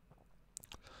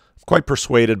 I'm quite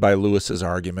persuaded by Lewis's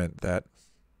argument that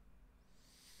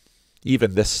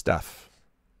even this stuff,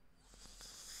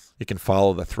 you can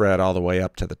follow the thread all the way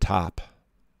up to the top.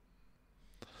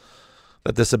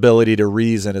 That this ability to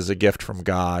reason is a gift from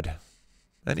God.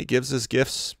 And he gives his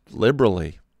gifts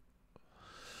liberally.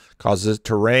 Causes it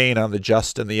to rain on the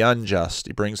just and the unjust.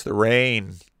 He brings the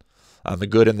rain on the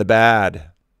good and the bad.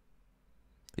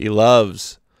 He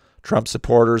loves Trump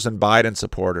supporters and Biden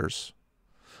supporters.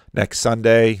 Next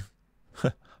Sunday,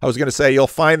 I was going to say you'll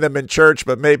find them in church,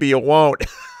 but maybe you won't.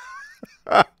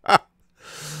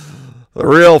 The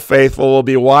real faithful will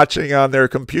be watching on their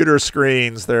computer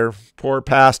screens, their poor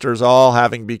pastors all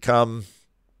having become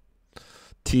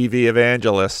TV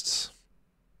evangelists.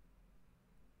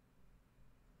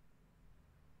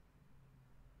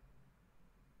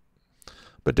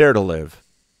 But dare to live.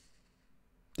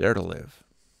 Dare to live.